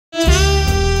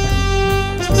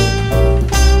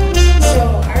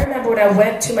I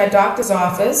went to my doctor's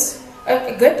office,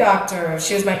 a good doctor.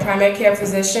 She was my primary care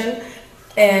physician,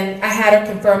 and I had her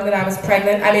confirm that I was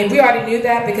pregnant. I mean, we already knew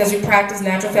that because we practiced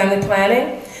natural family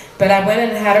planning, but I went in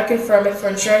and had her confirm it for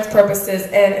insurance purposes,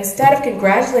 and instead of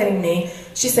congratulating me,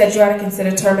 she said, you ought to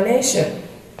consider termination.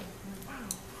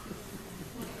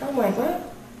 I'm like, what?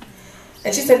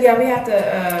 And she said, yeah, we have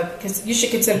to, you should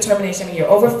consider termination. I mean, you're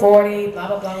over 40, blah,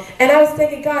 blah, blah. And I was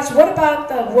thinking, gosh, what about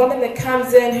the woman that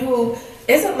comes in who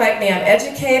isn't like me? I'm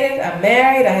educated, I'm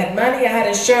married, I had money, I had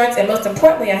insurance, and most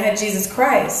importantly, I had Jesus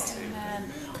Christ. Amen.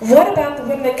 What about the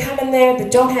women that come in there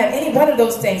that don't have any one of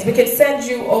those things? We could send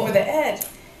you over the edge.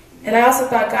 And I also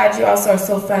thought, God, you also are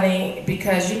so funny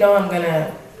because you know I'm going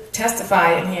to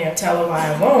testify in here and tell her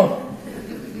why I won't.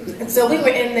 And so we were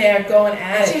in there going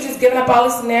at it. She was just giving up all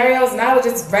these scenarios, and I was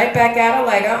just right back at her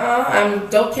like, I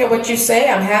don't care what you say,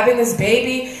 I'm having this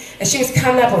baby. And she was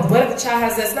coming up with, what if the child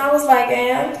has this? And I was like,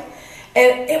 and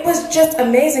it was just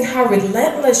amazing how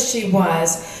relentless she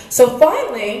was. So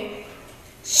finally,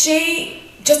 she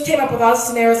just came up with all the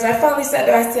scenarios, and I finally said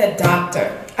to her, I said,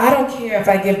 doctor, I don't care if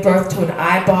I give birth to an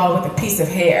eyeball with a piece of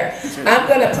hair. I'm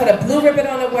going to put a blue ribbon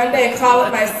on it one day and call it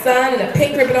my son, and a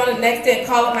pink ribbon on it the next day and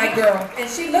call it my girl. And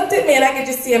she looked at me, and I could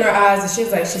just see in her eyes, and she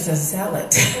was like, she's a zealot.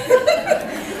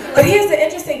 But here's the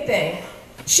interesting thing.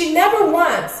 She never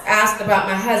once asked about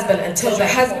my husband until the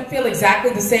husband feel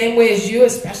exactly the same way as you,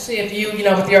 especially if you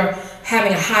know, with your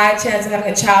having a high chance of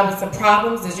having a child with some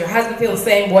problems. Does your husband feel the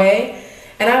same way?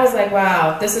 And I was like,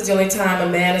 wow, this is the only time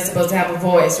a man is supposed to have a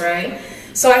voice, right?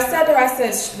 So I said to her, I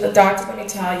said, doctor, let me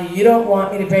tell you, you don't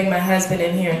want me to bring my husband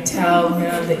in here and tell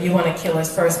him that you want to kill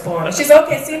his firstborn. And she's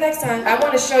okay, see you next time. I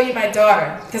want to show you my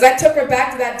daughter. Because I took her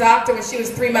back to that doctor when she was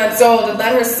 3 months old and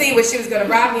let her see what she was going to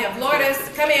rob me of. Lourdes,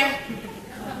 come here.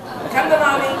 Come to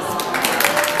mommy.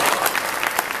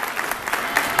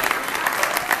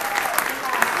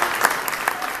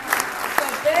 So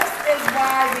this is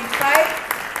why we fight.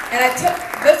 And I took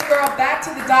this girl back to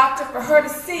the doctor for her to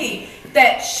see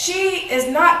that she is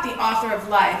not the author of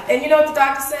life. And you know what the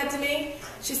doctor said to me?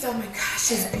 She said, oh my gosh,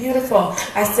 she's beautiful.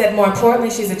 I said, more importantly,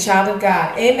 she's a child of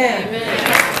God. Amen.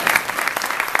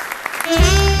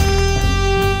 Amen.